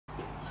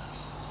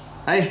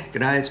Hey,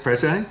 g'day, it's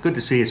Prezzo. Good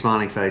to see your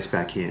smiling face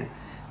back here.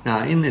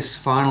 Now, in this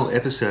final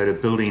episode of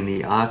building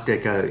the Art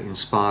Deco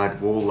inspired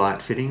wall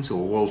light fittings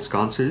or wall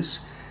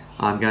sconces,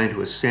 I'm going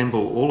to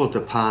assemble all of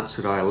the parts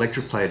that I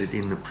electroplated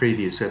in the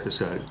previous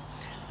episode.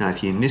 Now,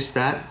 if you missed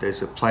that,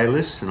 there's a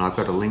playlist and I've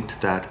got a link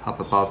to that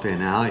up above there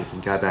now. You can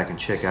go back and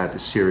check out the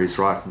series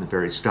right from the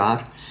very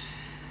start.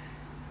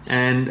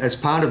 And as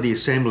part of the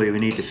assembly, we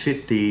need to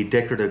fit the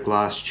decorative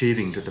glass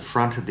tubing to the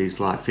front of these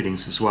light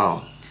fittings as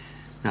well.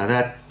 Now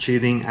that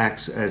tubing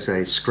acts as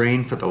a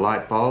screen for the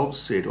light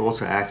bulbs. It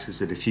also acts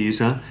as a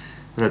diffuser,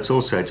 but it's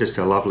also just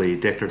a lovely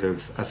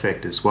decorative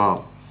effect as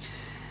well.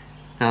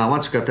 Now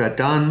once we've got that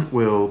done,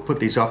 we'll put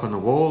these up on the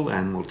wall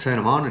and we'll turn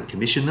them on and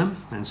commission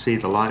them and see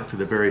the light for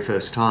the very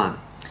first time.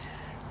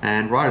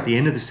 And right at the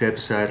end of this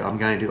episode, I'm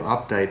going to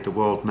update the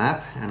world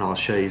map and I'll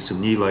show you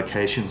some new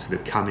locations that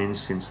have come in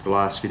since the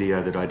last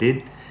video that I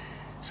did.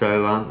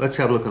 So let's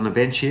have a look on the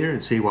bench here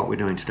and see what we're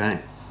doing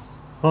today.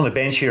 On the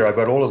bench here I've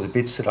got all of the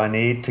bits that I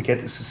need to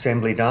get this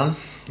assembly done,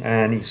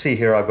 and you can see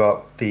here I've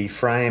got the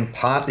frame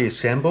partly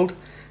assembled.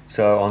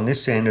 So on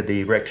this end of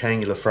the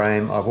rectangular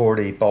frame I've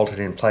already bolted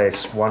in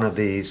place one of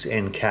these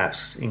end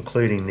caps,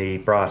 including the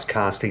brass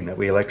casting that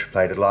we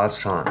electroplated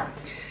last time.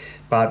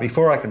 But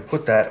before I can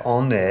put that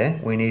on there,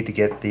 we need to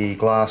get the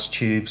glass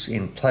tubes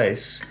in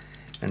place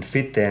and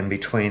fit them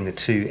between the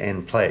two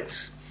end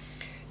plates.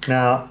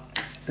 Now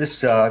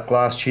this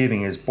glass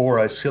tubing is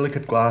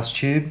borosilicate glass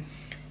tube,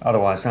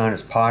 otherwise known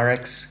as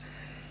Pyrex.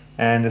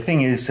 And the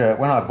thing is,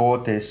 when I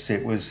bought this,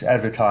 it was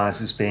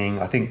advertised as being,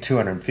 I think,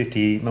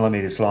 250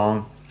 millimeters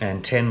long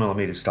and 10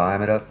 millimeters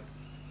diameter.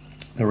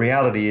 The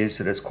reality is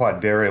that it's quite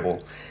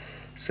variable.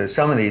 So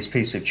some of these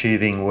pieces of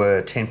tubing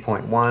were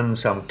 10.1,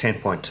 some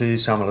 10.2,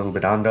 some a little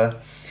bit under,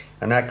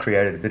 and that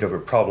created a bit of a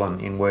problem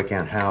in working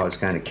out how I was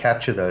going to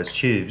capture those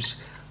tubes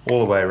all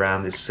the way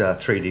around this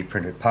 3D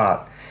printed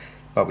part.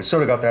 But we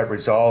sort of got that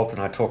resolved,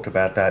 and I talked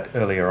about that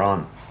earlier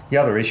on. The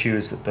other issue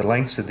is that the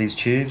lengths of these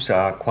tubes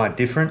are quite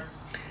different,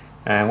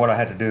 and what I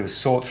had to do was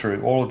sort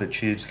through all of the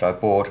tubes that I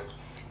bought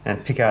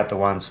and pick out the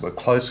ones that were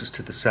closest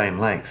to the same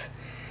length.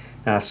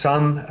 Now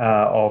some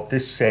of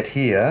this set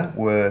here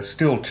were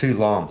still too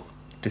long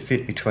to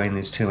fit between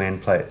these two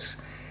end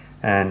plates,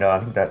 and I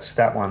think that's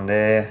that one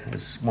there,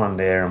 there's one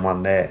there and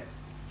one there.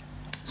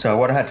 So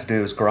what I had to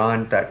do was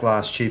grind that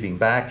glass tubing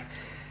back.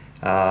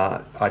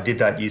 I did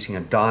that using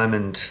a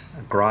diamond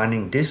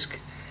grinding disc,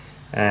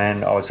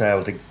 and I was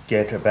able to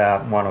get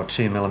about 1 or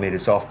 2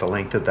 millimeters off the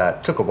length of that.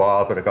 It took a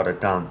while, but I got it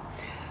done.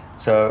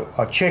 So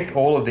I've checked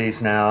all of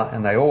these now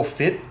and they all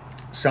fit.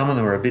 Some of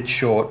them are a bit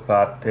short,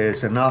 but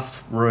there's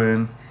enough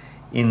room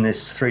in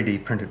this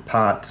 3D printed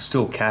part to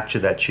still capture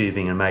that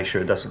tubing and make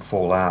sure it doesn't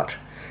fall out.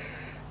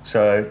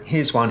 So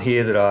here's one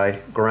here that I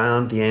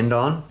ground the end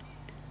on,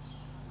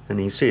 and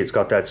you can see it's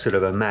got that sort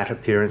of a matte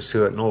appearance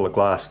to it, and all the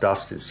glass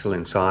dust is still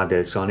inside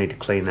there, so I need to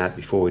clean that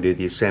before we do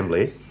the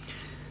assembly.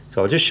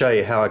 So I'll just show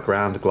you how I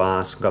ground the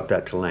glass and got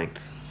that to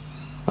length.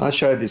 I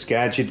showed this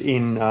gadget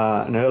in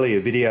an earlier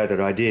video that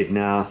I did.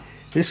 Now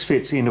this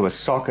fits into a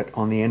socket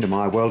on the end of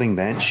my welding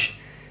bench,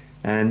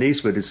 and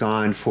these were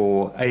designed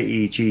for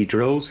AEG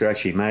drills. They're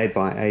actually made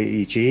by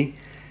AEG,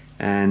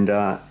 and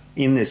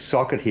in this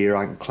socket here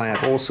I can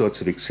clamp all sorts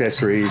of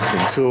accessories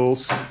and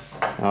tools.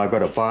 I've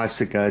got a vise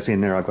that goes in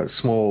there, I've got a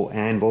small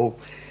anvil,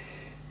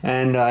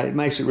 and it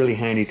makes it really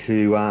handy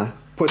to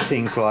put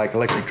things like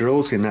electric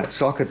drills in that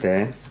socket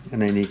there,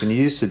 and then you can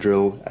use the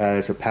drill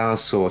as a power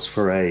source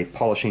for a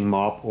polishing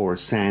mop or a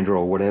sander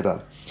or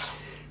whatever.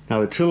 Now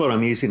the tool that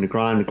I'm using to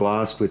grind the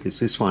glass with is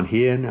this one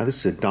here. Now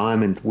this is a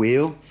diamond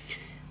wheel.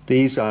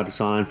 These are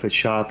designed for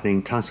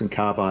sharpening tungsten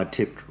carbide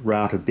tipped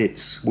router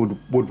bits, wood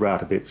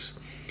router bits.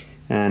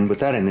 And with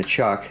that in the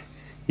chuck,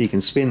 you can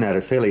spin that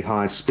at fairly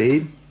high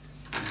speed.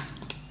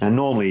 And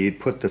normally you'd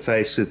put the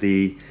face of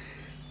the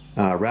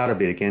router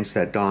bit against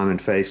that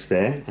diamond face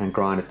there and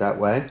grind it that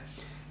way.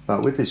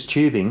 But with this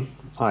tubing,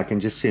 I can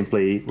just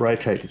simply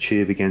rotate the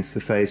tube against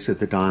the face of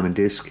the diamond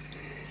disc,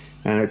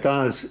 and it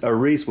does a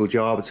reasonable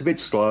job. It's a bit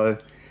slow,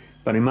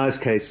 but in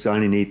most cases I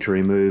only need to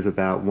remove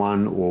about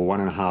 1 or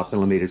 1.5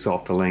 millimeters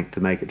off the length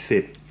to make it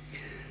fit.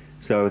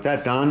 So with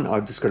that done,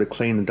 I've just got to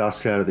clean the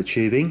dust out of the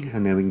tubing,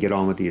 and then we can get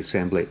on with the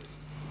assembly.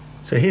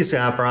 So here's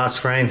our brass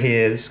frame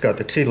here. It's got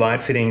the two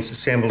light fittings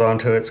assembled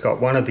onto it. It's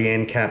got one of the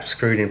end caps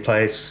screwed in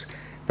place,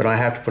 but I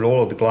have to put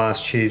all of the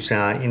glass tubes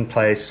in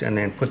place and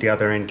then put the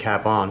other end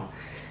cap on.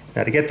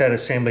 Now to get that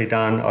assembly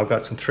done, I've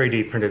got some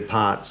 3D printed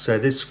parts. So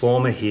this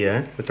former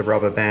here with the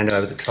rubber band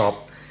over the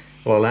top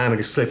will allow me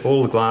to slip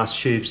all the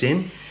glass tubes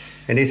in,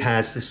 and it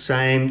has the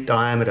same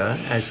diameter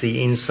as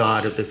the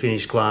inside of the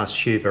finished glass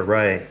tube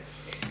array.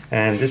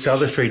 And this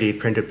other 3D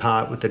printed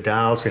part with the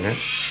dowels in it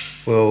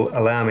will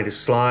allow me to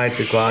slide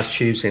the glass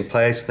tubes in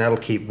place, and that'll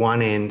keep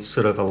one end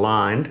sort of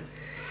aligned.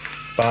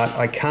 But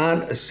I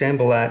can't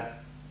assemble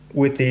that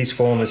with these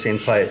formers in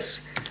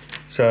place.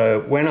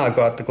 So when I've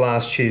got the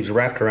glass tubes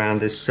wrapped around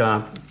this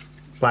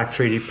black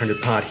 3D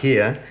printed part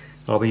here,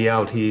 I'll be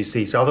able to use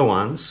these other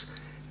ones,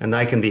 and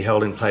they can be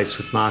held in place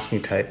with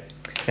masking tape.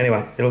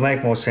 Anyway, it'll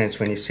make more sense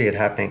when you see it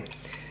happening.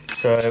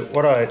 So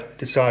what I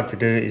decided to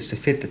do is to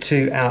fit the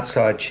two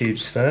outside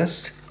tubes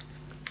first,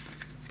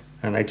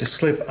 and they just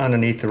slip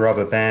underneath the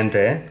rubber band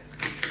there.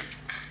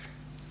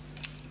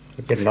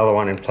 We'll get another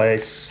one in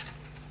place.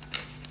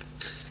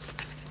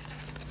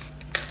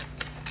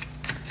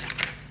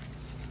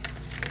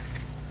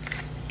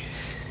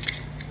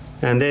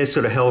 And they're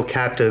sort of held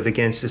captive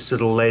against this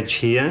little ledge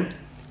here,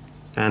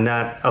 and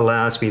that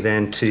allows me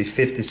then to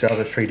fit this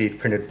other 3D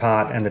printed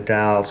part and the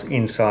dowels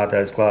inside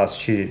those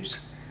glass tubes.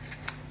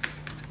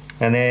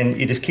 And then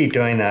you just keep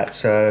doing that,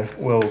 so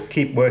we'll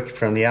keep working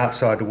from the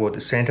outside toward the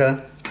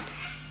centre,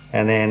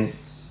 and then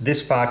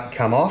this part can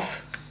come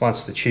off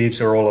once the tubes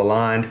are all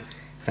aligned,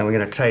 and we're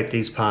going to tape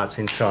these parts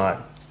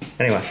inside.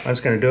 Anyway, I'm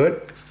just going to do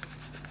it,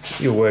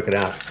 you'll work it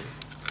out.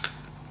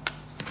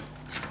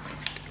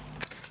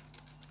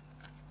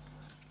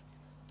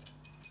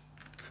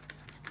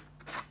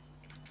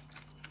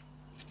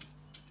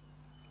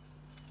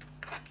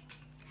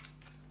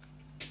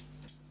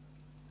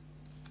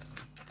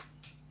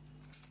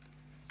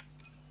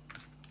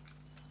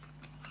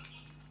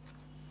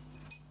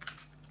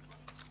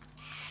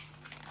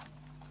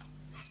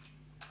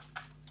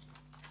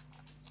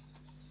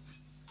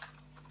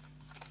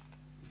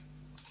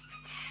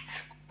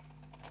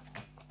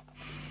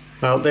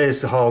 Well, there's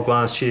the whole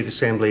glass tube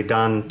assembly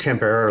done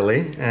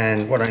temporarily,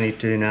 and what I need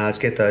to do now is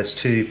get those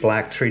two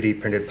black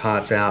 3D printed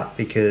parts out,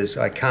 because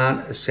I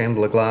can't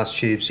assemble the glass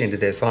tubes into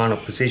their final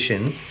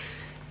position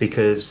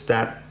because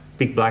that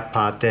big black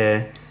part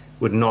there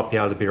would not be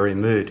able to be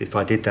removed if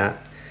I did that.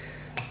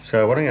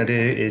 So what I'm going to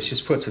do is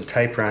just put some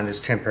tape around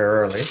this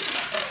temporarily,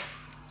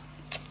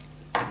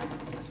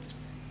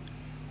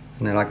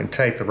 and then I can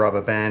tape the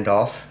rubber band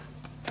off.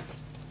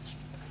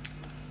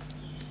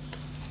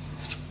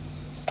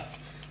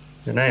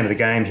 The name of the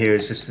game here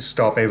is just to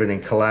stop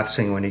everything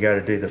collapsing when you go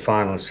to do the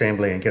final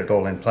assembly and get it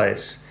all in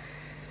place.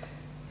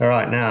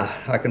 Alright, now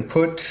I can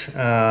put,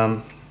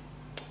 what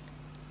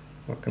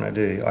can I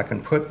do? I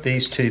can put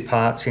these two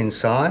parts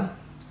inside.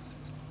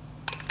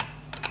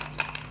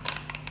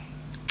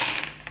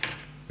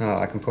 Oh,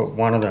 I can put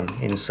one of them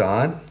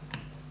inside.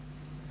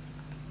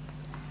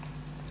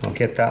 I'll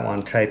get that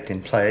one taped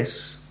in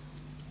place.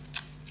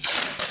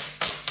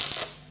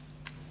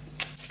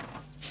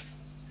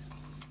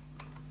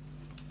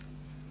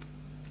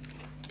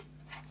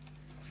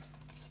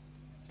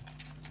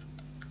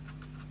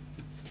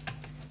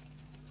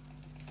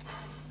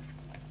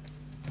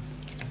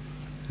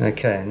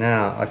 Okay,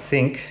 now I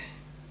think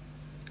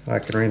I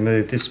can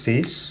remove this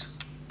piece.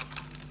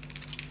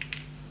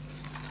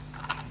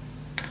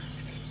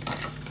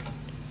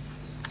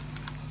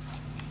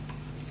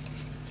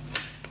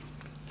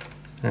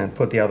 And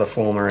put the other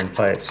former in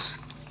place.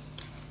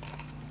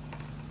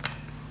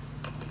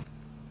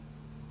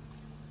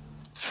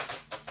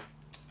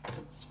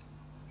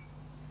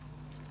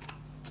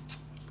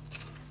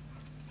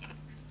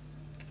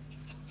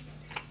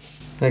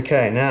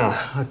 Okay, now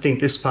I think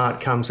this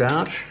part comes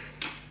out.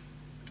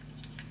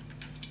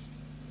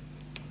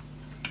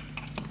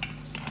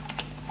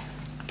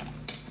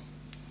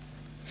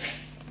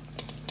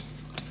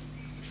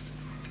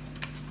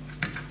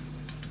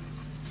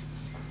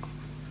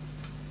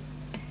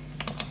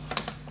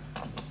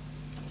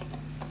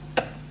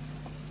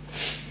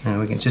 And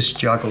we can just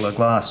juggle the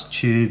glass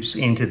tubes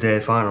into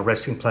their final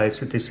resting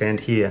place at this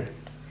end here.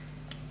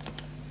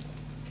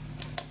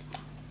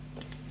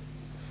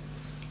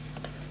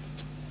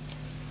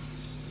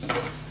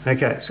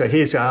 Okay, so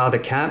here's our other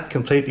cap,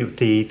 complete with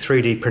the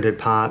 3D printed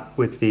part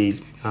with the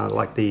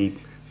like the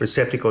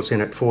receptacles in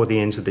it for the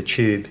ends of the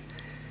tube.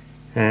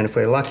 And if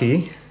we're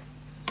lucky,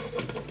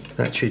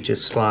 that should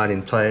just slide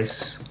in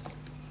place.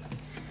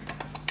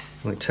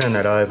 When we turn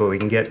that over, we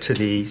can get to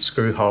the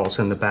screw holes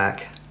in the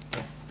back.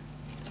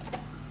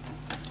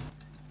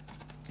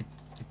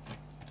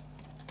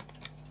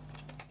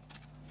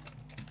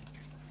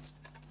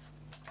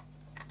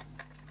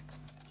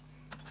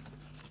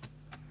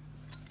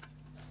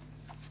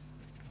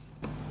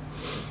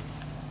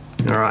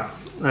 Alright,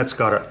 that's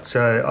got it.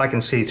 So I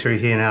can see through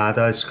here now,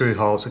 those screw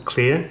holes are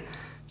clear.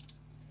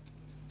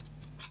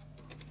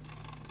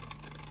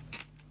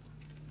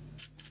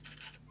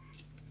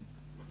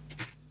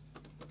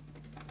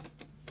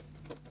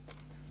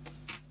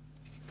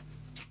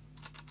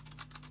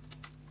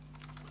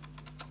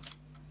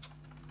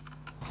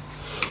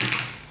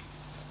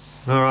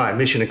 Alright,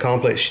 mission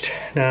accomplished.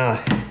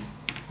 Now,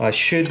 I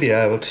should be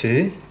able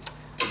to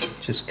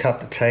just cut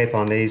the tape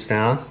on these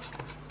now.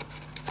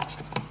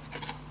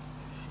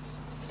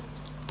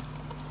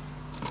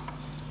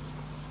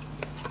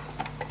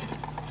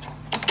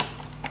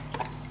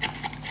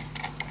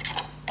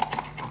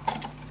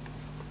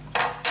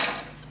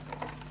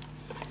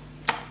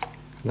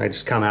 They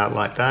just come out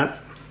like that.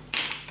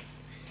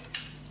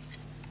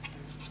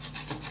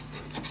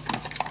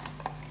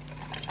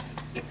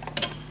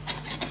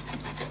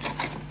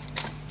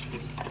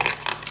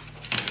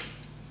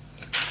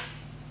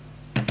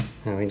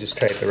 And we just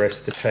take the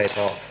rest of the tape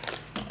off.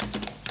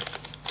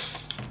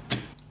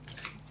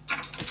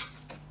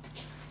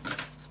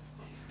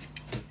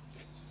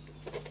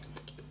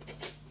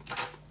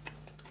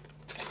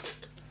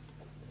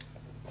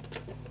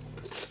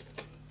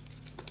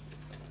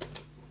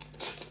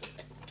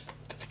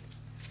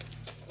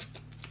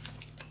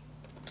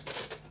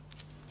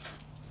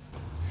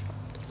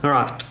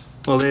 Alright,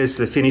 well there's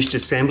the finished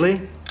assembly.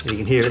 You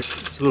can hear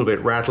it's a little bit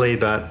rattly,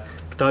 but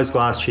those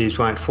glass tubes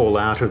won't fall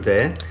out of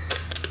there.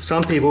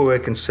 Some people were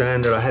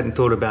concerned that I hadn't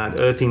thought about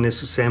earthing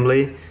this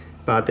assembly,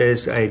 but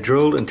there's a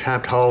drilled and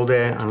tapped hole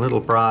there and a little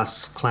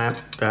brass clamp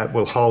that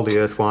will hold the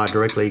earth wire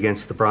directly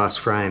against the brass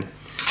frame.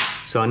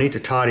 So I need to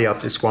tidy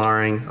up this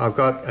wiring. I've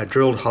got a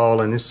drilled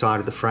hole in this side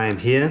of the frame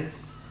here,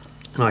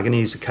 and I can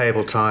use a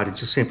cable tie to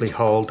just simply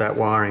hold that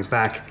wiring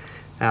back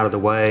out of the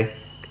way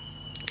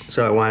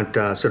so it won't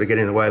sort of get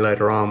in the way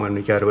later on when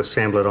we go to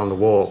assemble it on the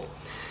wall.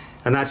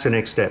 And that's the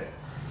next step.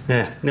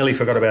 Yeah, nearly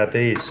forgot about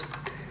these.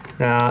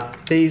 Now,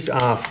 these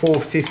are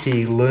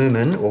 450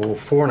 lumen or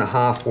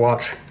 4.5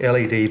 watt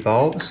LED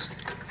bulbs,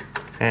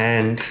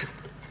 and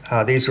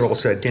these are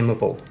also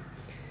dimmable.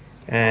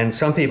 And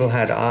some people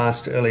had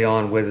asked early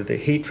on whether the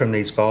heat from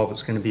these bulbs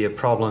was going to be a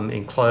problem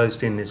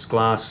enclosed in this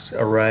glass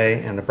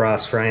array and the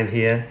brass frame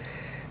here.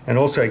 And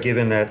also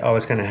given that I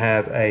was going to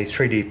have a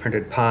 3D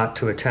printed part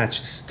to attach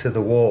this to the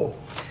wall.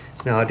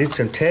 Now I did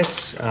some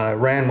tests,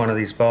 ran one of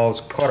these bulbs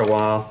quite a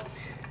while,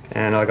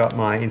 and I got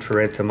my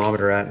infrared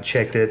thermometer out and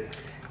checked it,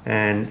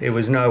 and it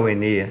was nowhere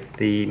near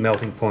the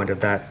melting point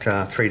of that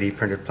 3D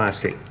printed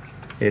plastic.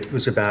 It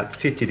was about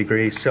 50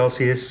 degrees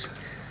Celsius,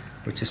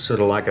 which is sort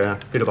of like a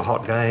bit of a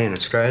hot day in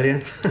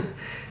Australia.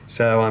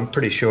 So I'm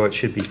pretty sure it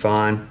should be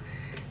fine.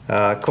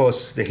 Of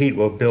course the heat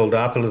will build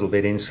up a little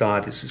bit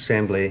inside this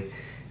assembly,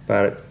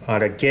 but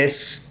I'd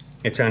guess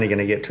it's only going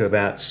to get to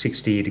about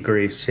 60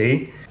 degrees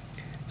C.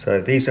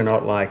 So these are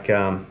not like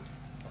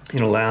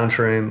in a lounge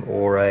room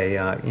or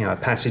a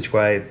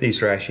passageway.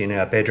 These are actually in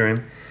our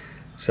bedroom.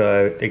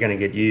 So they're going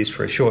to get used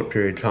for a short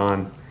period of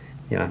time,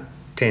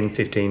 10,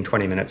 15,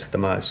 20 minutes at the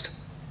most.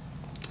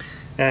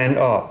 And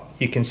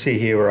you can see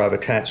here where I've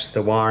attached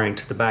the wiring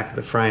to the back of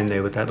the frame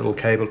there with that little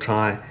cable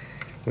tie.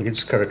 We've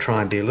just got to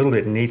try and be a little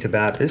bit neat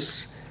about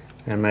this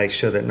and make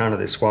sure that none of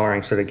this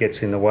wiring sort of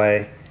gets in the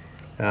way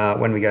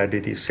when we go to do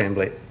the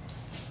assembly.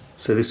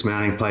 So this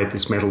mounting plate,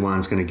 this metal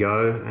one's going to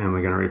go, and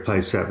we're going to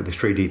replace that with a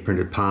 3D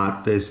printed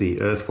part. There's the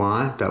earth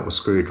wire that will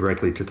screw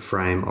directly to the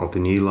frame of the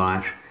new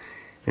light.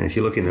 And if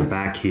you look in the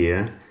back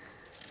here,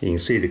 you can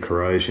see the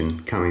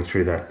corrosion coming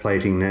through that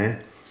plating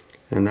there,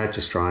 and that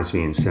just drives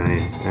me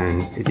insane.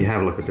 And if you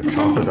have a look at the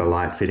top of the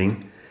light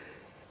fitting,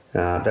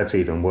 that's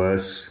even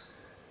worse.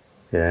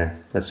 Yeah,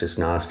 that's just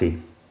nasty.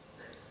 And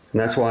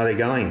that's why they're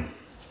going.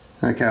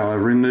 Okay, I'll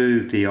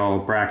remove the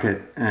old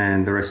bracket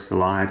and the rest of the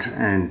light,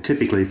 and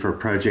typically for a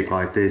project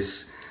like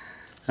this,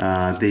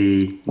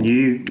 the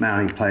new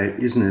mounting plate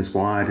isn't as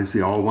wide as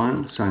the old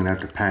one, so I'm going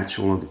to have to patch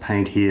all of the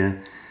paint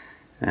here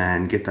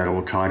and get that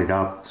all tidied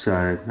up.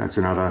 So that's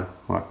another,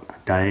 a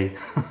day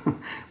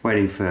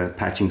waiting for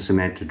patching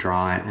cement to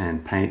dry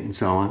and paint and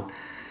so on.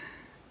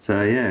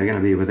 So yeah, we're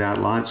going to be without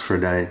lights for a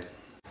day.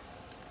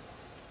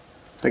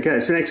 Okay,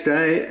 it's the next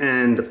day,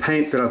 and the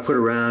paint that I put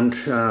around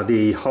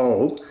the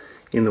hole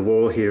in the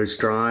wall here is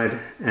dried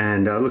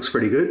and looks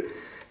pretty good.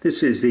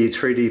 This is the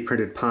 3D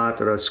printed part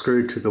that I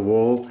screwed to the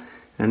wall,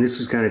 and this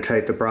is going to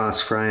take the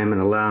brass frame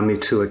and allow me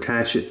to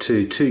attach it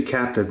to two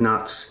captive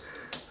nuts,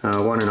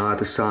 one on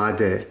either side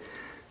there.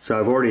 So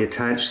I've already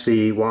attached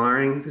the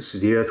wiring. This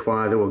is the earth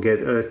wire that will get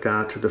earthed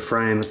out to the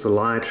frame of the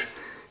light.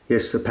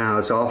 Yes, the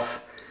power's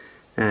off,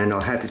 and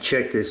I had to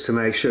check this to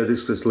make sure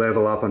this was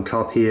level up on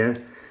top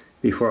here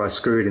before I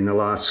screwed in the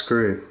last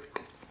screw.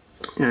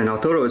 And I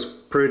thought it was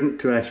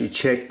prudent to actually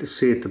check to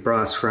see if the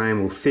brass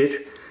frame will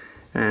fit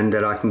and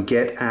that I can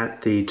get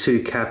at the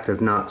two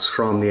captive nuts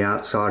from the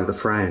outside of the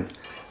frame.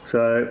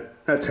 So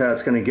that's how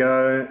it's going to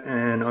go,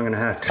 and I'm going to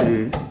have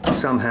to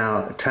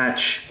somehow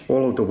attach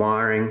all of the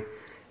wiring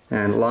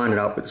and line it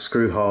up with the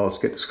screw holes,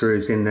 get the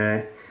screws in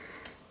there.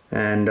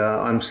 And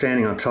I'm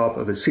standing on top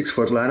of a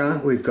 6-foot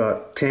ladder. We've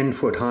got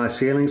 10-foot high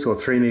ceilings or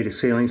 3-meter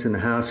ceilings in the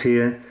house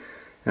here,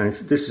 and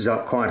this is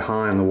up quite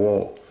high on the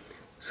wall.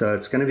 So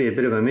it's going to be a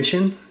bit of a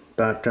mission,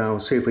 but we'll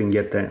see if we can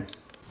get there.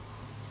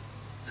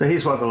 So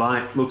here's what the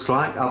light looks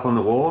like up on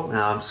the wall.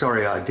 Now I'm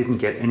sorry I didn't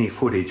get any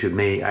footage of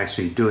me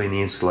actually doing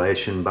the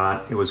installation,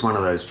 but it was one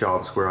of those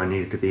jobs where I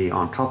needed to be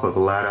on top of a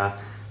ladder,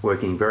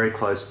 working very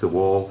close to the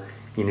wall.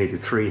 You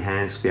needed 3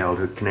 hands to be able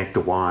to connect the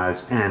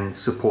wires and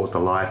support the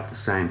light at the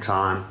same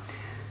time.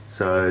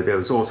 So there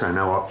was also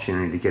no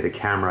opportunity to get a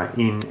camera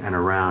in and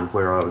around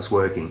where I was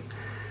working.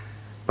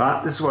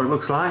 But this is what it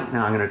looks like.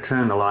 Now I'm going to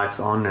turn the lights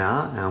on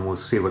now, and we'll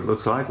see what it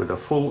looks like with a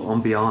full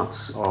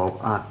ambiance of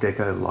Art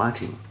Deco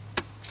lighting.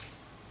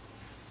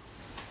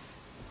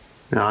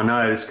 Now I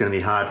know it's going to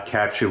be hard to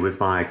capture with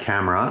my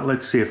camera.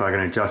 Let's see if I can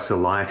adjust the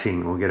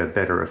lighting. We'll get a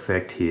better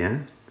effect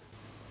here.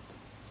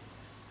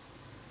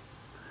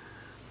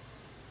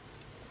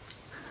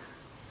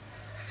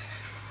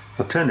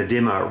 I've turned the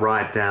dimmer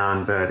right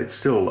down, but it's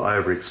still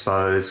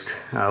overexposed.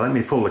 Let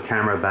me pull the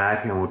camera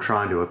back and we'll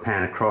try and do a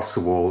pan across the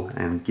wall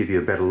and give you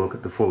a better look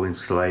at the full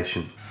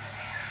installation.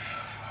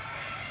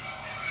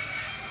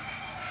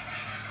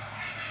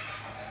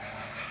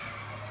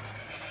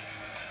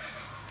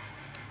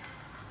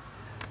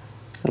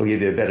 It'll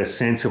give you a better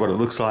sense of what it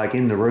looks like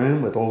in the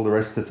room with all the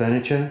rest of the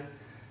furniture.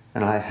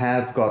 and I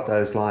have got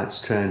those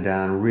lights turned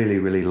down really,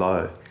 really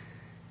low.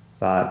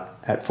 But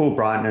at full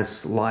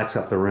brightness, lights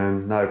up the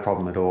room, no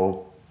problem at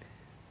all.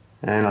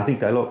 And I think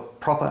they look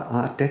proper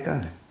Art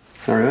Deco.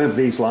 Now remember,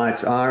 these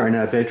lights are in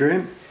our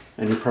bedroom,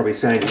 and you're probably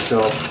saying to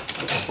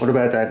yourself, what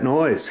about that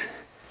noise?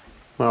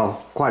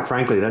 Well, quite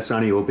frankly, that's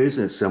none of your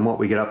business and what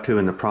we get up to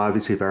in the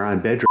privacy of our own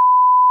bedroom.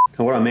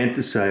 And what I meant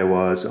to say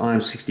was,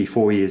 I'm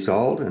 64 years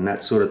old and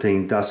that sort of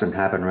thing doesn't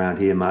happen around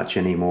here much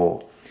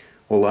anymore.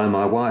 Although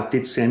my wife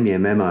did send me a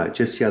memo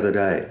just the other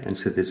day and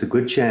said there's a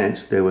good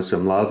chance there was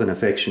some love and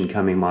affection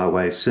coming my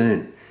way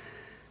soon.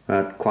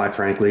 But quite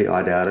frankly,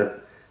 I doubt it.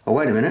 Oh,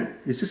 wait a minute,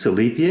 is this a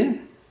leap year?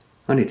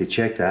 I need to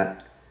check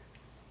that.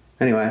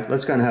 Anyway,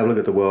 let's go and have a look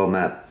at the world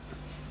map.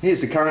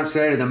 Here's the current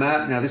state of the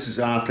map. Now this is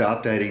after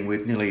updating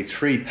with nearly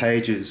 3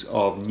 pages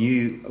of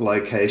new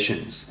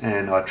locations,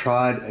 and I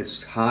tried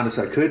as hard as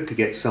I could to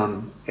get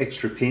some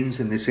extra pins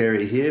in this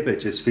area here, but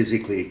just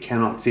physically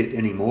cannot fit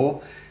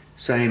anymore.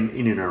 Same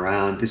in and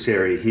around this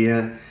area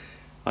here.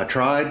 I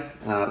tried.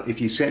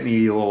 If you sent me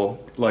your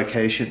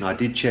location, I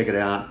did check it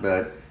out,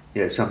 but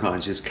yeah,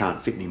 sometimes just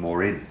can't fit any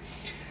more in.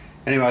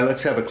 Anyway,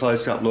 let's have a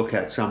close-up look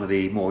at some of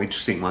the more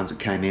interesting ones that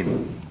came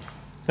in.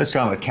 Let's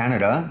start with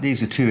Canada.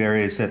 These are 2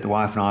 areas that the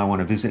wife and I want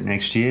to visit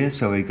next year.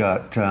 So we've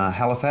got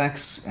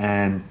Halifax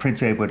and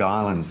Prince Edward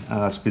Island,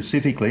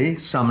 specifically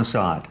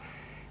Summerside.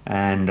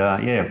 And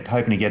yeah,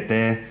 hoping to get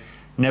there.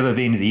 Never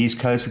been to the east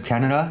coast of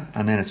Canada,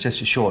 and then it's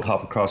just a short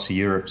hop across to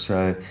Europe,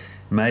 so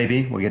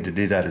maybe we'll get to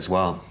do that as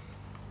well.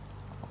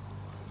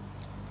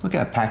 Look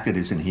how packed it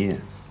is in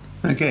here.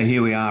 Okay,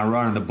 here we are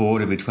right on the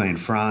border between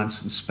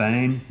France and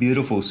Spain.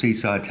 Beautiful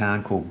seaside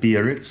town called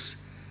Biarritz.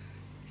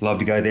 Love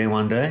to go there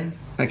one day.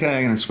 Okay,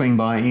 I'm going to swing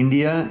by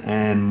India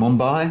and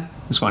Mumbai.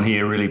 This one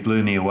here really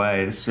blew me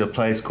away. This is a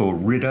place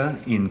called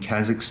Rida in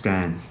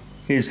Kazakhstan.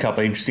 Here's a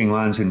couple of interesting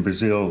ones in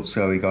Brazil.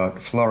 So we got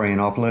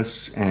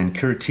Florianopolis and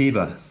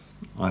Curitiba.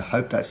 I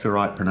hope that's the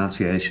right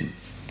pronunciation.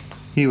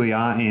 Here we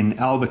are in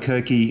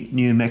Albuquerque,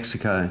 New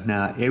Mexico.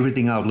 Now,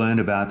 everything I've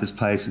learned about this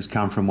place has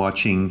come from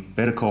watching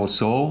Better Call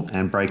Saul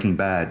and Breaking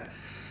Bad.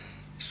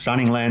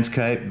 Stunning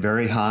landscape,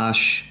 very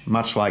harsh,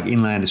 much like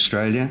inland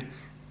Australia,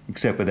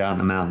 except without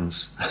the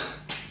mountains.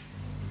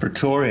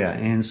 Pretoria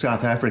in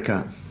South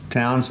Africa.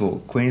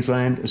 Townsville,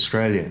 Queensland,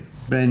 Australia.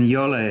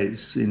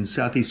 Banyoles in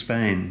southeast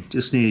Spain,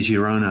 just near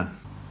Girona.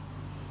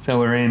 So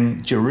we're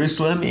in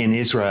Jerusalem in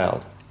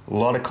Israel. A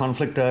lot of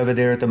conflict over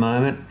there at the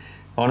moment.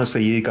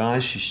 Honestly, you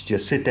guys, you should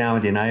just sit down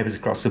with your neighbours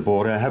across the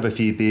border, have a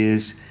few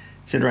beers,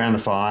 sit around the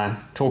fire,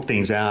 talk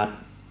things out.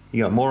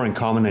 You got more in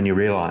common than you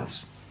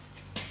realise.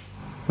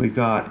 We've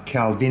got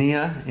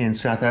Calvinia in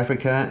South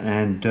Africa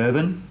and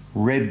Durban.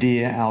 Red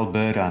Deer,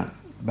 Alberta,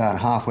 about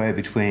halfway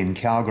between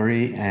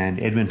Calgary and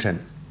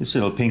Edmonton. This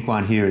little pink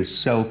one here is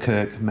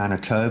Selkirk,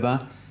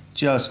 Manitoba,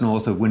 just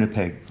north of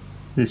Winnipeg.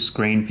 This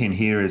green pin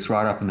here is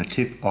right up on the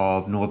tip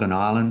of Northern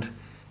Ireland,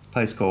 a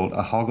place called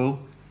Ahoggle,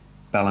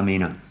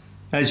 Ballymena.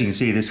 As you can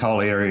see, this whole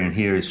area in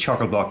here is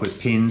chock-a-block with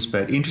pins,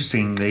 but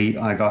interestingly,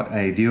 I got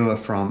a viewer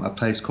from a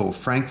place called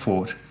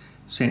Frankfort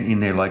sent in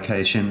their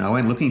location. I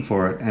went looking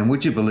for it, and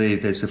would you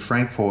believe there's a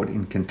Frankfort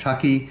in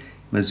Kentucky,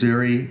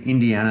 Missouri,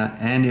 Indiana,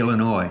 and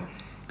Illinois.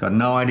 Got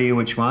no idea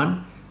which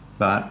one,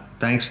 but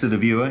thanks to the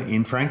viewer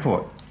in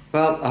Frankfort.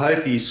 Well, I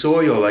hope you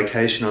saw your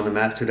location on the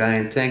map today,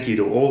 and thank you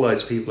to all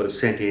those people who have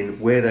sent in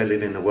where they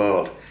live in the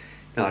world.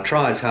 Now, I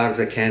try as hard as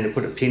I can to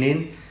put a pin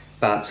in,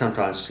 but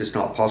sometimes it's just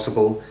not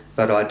possible.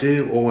 But I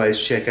do always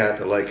check out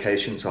the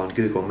locations on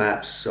Google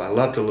Maps. I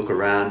love to look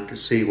around to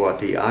see what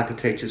the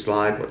architecture's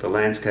like, what the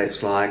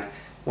landscape's like,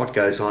 what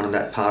goes on in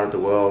that part of the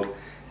world.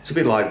 It's a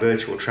bit like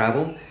virtual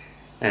travel.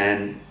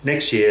 And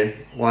next year,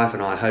 wife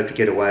and I hope to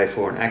get away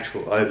for an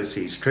actual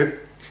overseas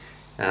trip.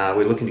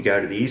 We're looking to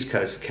go to the east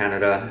coast of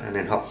Canada and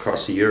then hop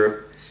across to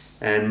Europe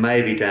and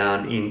maybe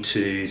down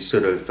into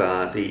sort of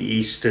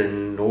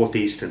the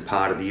northeastern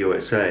part of the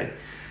USA.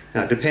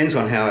 Now, it depends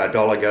on how our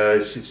dollar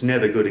goes. It's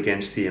never good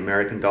against the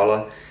American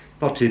dollar.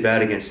 Not too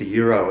bad against the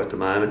euro at the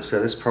moment, so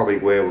that's probably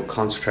where we'll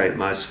concentrate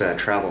most of our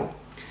travel.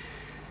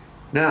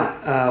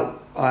 Now,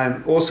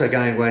 I'm also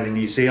going away to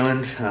New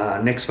Zealand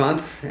next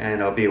month,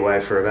 and I'll be away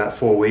for about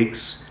 4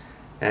 weeks.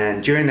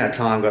 And during that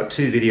time, I've got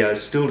 2 videos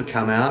still to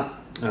come out.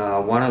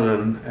 One of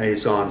them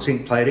is on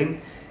zinc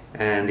plating,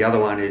 and the other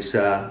one is,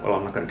 well,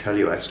 I'm not going to tell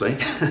you actually.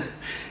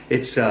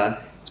 It's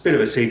a bit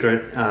of a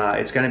secret.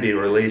 It's going to be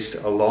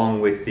released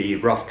along with the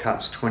Rough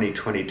Cuts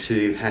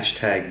 2022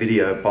 hashtag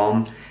video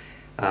bomb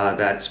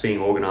that's being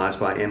organised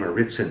by Emma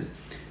Ritson.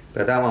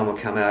 But that one will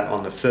come out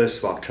on the 1st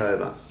of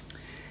October.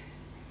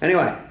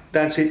 Anyway,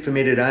 that's it for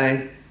me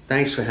today.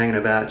 Thanks for hanging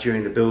about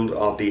during the build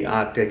of the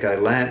Art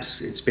Deco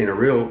lamps. It's been a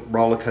real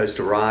roller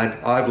coaster ride.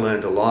 I've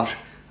learned a lot.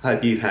 I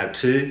hope you have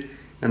too.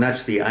 And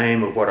that's the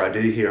aim of what I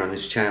do here on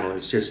this channel,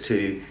 is just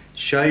to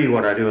show you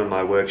what I do in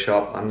my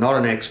workshop. I'm not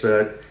an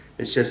expert.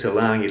 It's just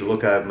allowing you to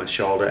look over my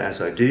shoulder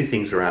as I do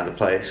things around the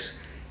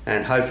place,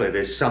 and hopefully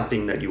there's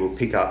something that you will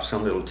pick up,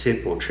 some little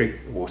tip or trick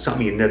or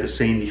something you've never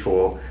seen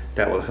before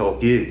that will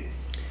help you.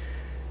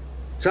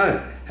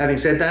 So, having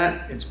said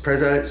that, it's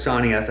Prezzo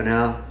signing out for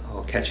now. I'll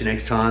I'll catch you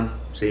next time.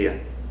 See ya.